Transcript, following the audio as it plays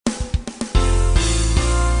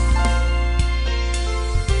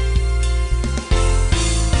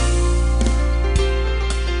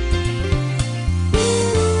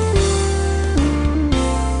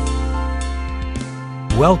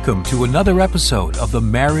Welcome to another episode of the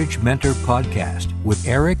Marriage Mentor Podcast with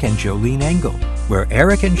Eric and Jolene Engel, where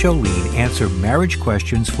Eric and Jolene answer marriage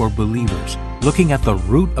questions for believers, looking at the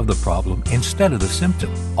root of the problem instead of the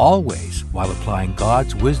symptom, always while applying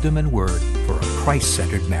God's wisdom and word for a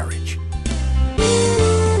Christ-centered marriage.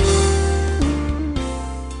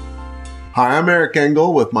 Hi, I'm Eric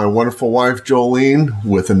Engel with my wonderful wife Jolene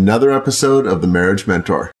with another episode of the Marriage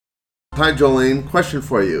Mentor. Hi Jolene, question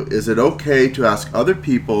for you. Is it okay to ask other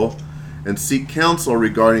people and seek counsel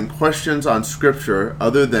regarding questions on scripture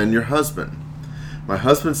other than your husband? My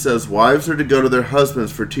husband says wives are to go to their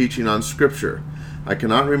husbands for teaching on scripture. I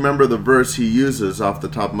cannot remember the verse he uses off the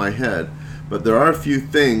top of my head, but there are a few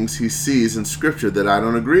things he sees in scripture that I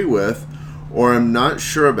don't agree with or am not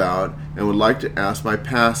sure about and would like to ask my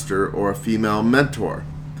pastor or a female mentor.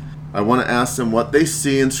 I want to ask them what they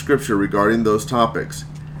see in scripture regarding those topics.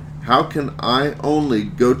 How can I only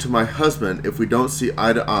go to my husband if we don't see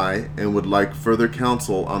eye to eye and would like further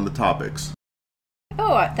counsel on the topics?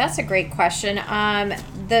 Oh, that's a great question.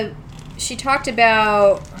 She talked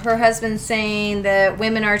about her husband saying that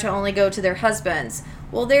women are to only go to their husbands.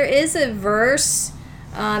 Well, there is a verse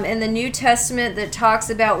in the New Testament that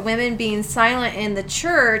talks about women being silent in the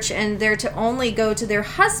church, and they're to only go to their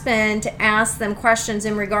husband to ask them questions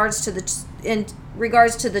in regards to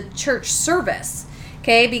the church service.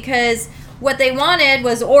 Okay, because what they wanted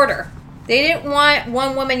was order. They didn't want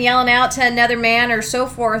one woman yelling out to another man or so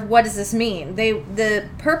forth, what does this mean? The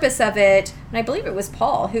purpose of it, and I believe it was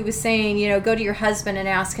Paul who was saying, go to your husband and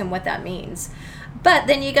ask him what that means. But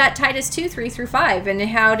then you got Titus 2:3-5, and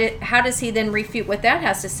how does he then refute what that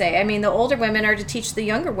has to say? I mean, the older women are to teach the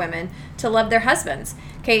younger women to love their husbands.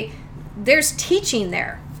 Okay, there's teaching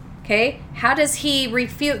there. Okay, how does he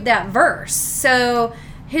refute that verse? So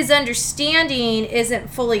his understanding isn't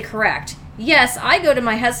fully correct. Yes, I go to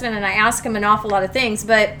my husband and I ask him an awful lot of things,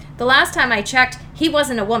 but the last time I checked, he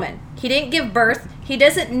wasn't a woman. He didn't give birth. He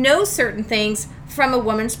doesn't know certain things from a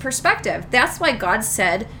woman's perspective. That's why God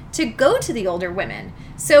said to go to the older women.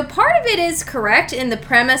 So part of it is correct in the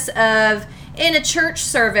premise of, in a church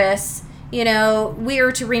service, we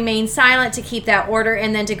are to remain silent to keep that order,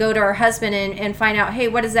 and then to go to our husband and find out, hey,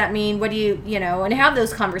 what does that mean? What do you, and have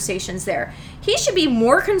those conversations there. He should be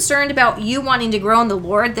more concerned about you wanting to grow in the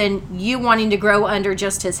Lord than you wanting to grow under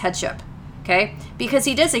just his headship, okay? Because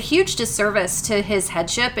he does a huge disservice to his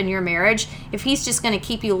headship in your marriage if he's just going to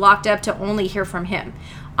keep you locked up to only hear from him.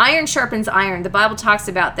 Iron sharpens iron. The Bible talks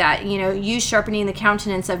about that, you sharpening the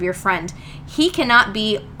countenance of your friend. He cannot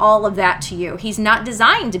be all of that to you. He's not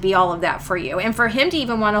designed to be all of that for you. And for him to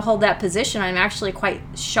even want to hold that position, I'm actually quite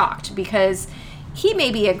shocked, because he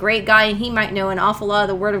may be a great guy and he might know an awful lot of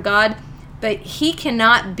the Word of God, but he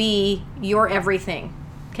cannot be your everything.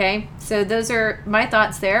 Okay, so those are my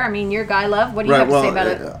thoughts there. I mean, your guy love, what do you have to say about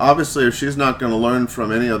it? Obviously, if she's not going to learn from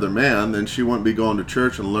any other man, then she wouldn't be going to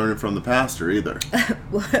church and learning from the pastor either.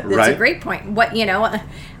 Well, that's a great point.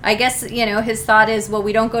 I guess, his thought is, well,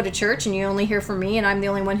 we don't go to church and you only hear from me and I'm the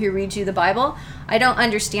only one who reads you the Bible. I don't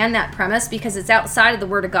understand that premise because it's outside of the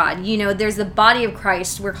Word of God. There's the body of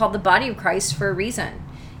Christ. We're called the body of Christ for a reason.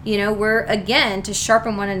 We're, again, to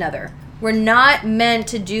sharpen one another. We're not meant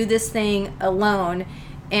to do this thing alone.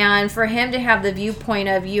 And for him to have the viewpoint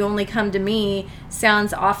of you only come to me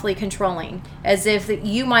sounds awfully controlling, as if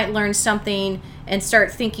you might learn something and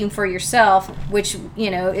start thinking for yourself, which,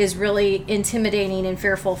 is really intimidating and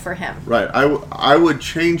fearful for him. Right. I would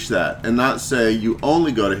change that and not say you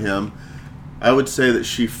only go to him. I would say that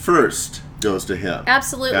she first goes to him.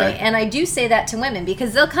 Absolutely. Okay? And I do say that to women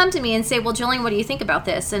because they'll come to me and say, well, Jolene, what do you think about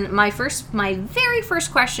this? And my very first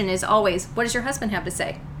question is always, what does your husband have to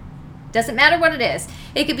say? Doesn't matter what it is.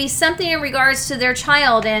 It could be something in regards to their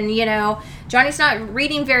child and, Johnny's not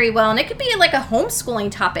reading very well. And it could be like a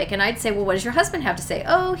homeschooling topic. And I'd say, well, what does your husband have to say?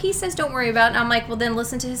 Oh, he says don't worry about it. And I'm like, well, then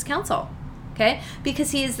listen to his counsel. Okay?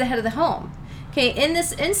 Because he is the head of the home. Okay? In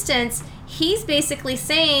this instance, he's basically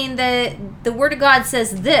saying that the Word of God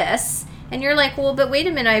says this. And you're like, well, but wait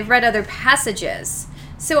a minute. I've read other passages.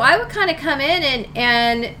 So I would kind of come in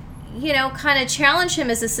and kind of challenge him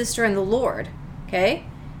as a sister in the Lord. Okay?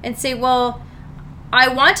 And say, well, I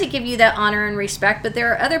want to give you that honor and respect, but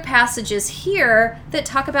there are other passages here that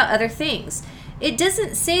talk about other things. It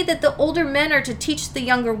doesn't say that the older men are to teach the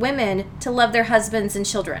younger women to love their husbands and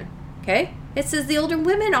children, okay? It says the older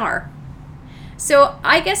women are. So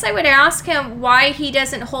I guess I would ask him why he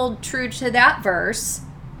doesn't hold true to that verse,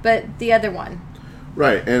 but the other one.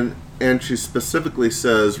 Right, and she specifically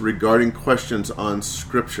says regarding questions on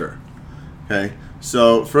Scripture, okay?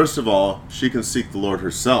 So, first of all, she can seek the Lord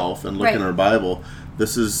herself and look in her Bible.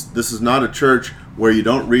 This is not a church where you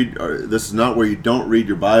don't read, or this is not where you don't read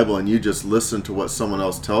your Bible and you just listen to what someone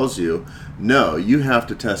else tells you. No, you have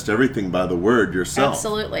to test everything by the Word yourself.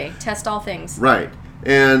 Absolutely. Test all things. Right.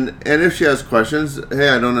 And if she has questions, hey,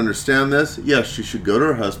 I don't understand this, yes, she should go to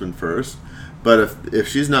her husband first. But if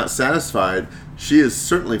she's not satisfied, she is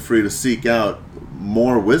certainly free to seek out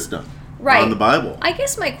more wisdom on the Bible. I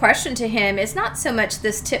guess my question to him is not so much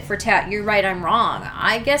this tit for tat, you're right, I'm wrong.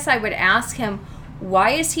 I guess I would ask him,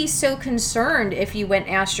 why is he so concerned if you went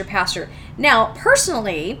and asked your pastor? Now,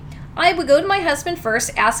 personally, I would go to my husband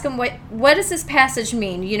first, ask him, what does this passage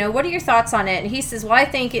mean? You know, what are your thoughts on it? And he says, well, I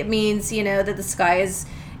think it means, you know, that the sky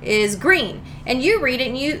is green. And you read it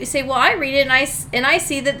and you say, well, I read it and I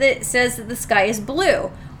see that it says that the sky is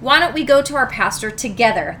blue. Why don't we go to our pastor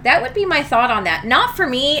together? That would be my thought on that. Not for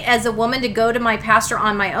me as a woman to go to my pastor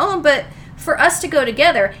on my own, but for us to go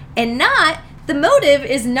together. And the motive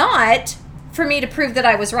is not for me to prove that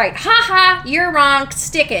I was right. Ha ha, you're wrong,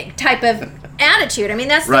 stick it type of attitude. I mean,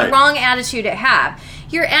 that's the wrong attitude to have.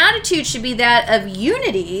 Your attitude should be that of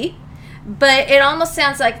unity, but it almost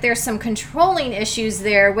sounds like there's some controlling issues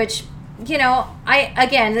there, which, you know,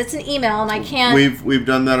 it's an email and I can't. We've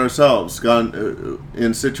done that ourselves. Gone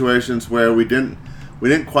in situations where we didn't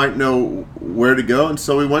quite know where to go, and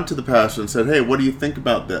so we went to the pastor and said, hey, what do you think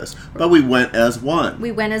about this? But we went as one.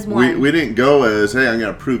 We didn't go as, hey, I'm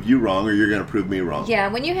going to prove you wrong or you're going to prove me wrong. Yeah,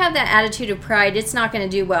 when you have that attitude of pride, it's not going to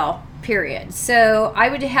do well, period. So I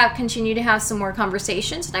would continue to have some more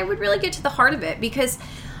conversations, and I would really get to the heart of it, because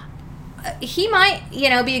he might, you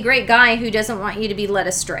know, be a great guy who doesn't want you to be led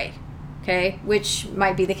astray. Okay, which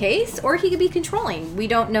might be the case, or he could be controlling. We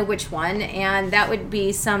don't know which one, and that would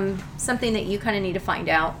be something that you kind of need to find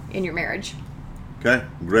out in your marriage. Okay,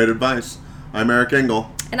 great advice. I'm Eric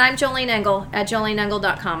Engel. And I'm Jolene Engel at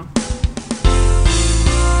joleneengel.com.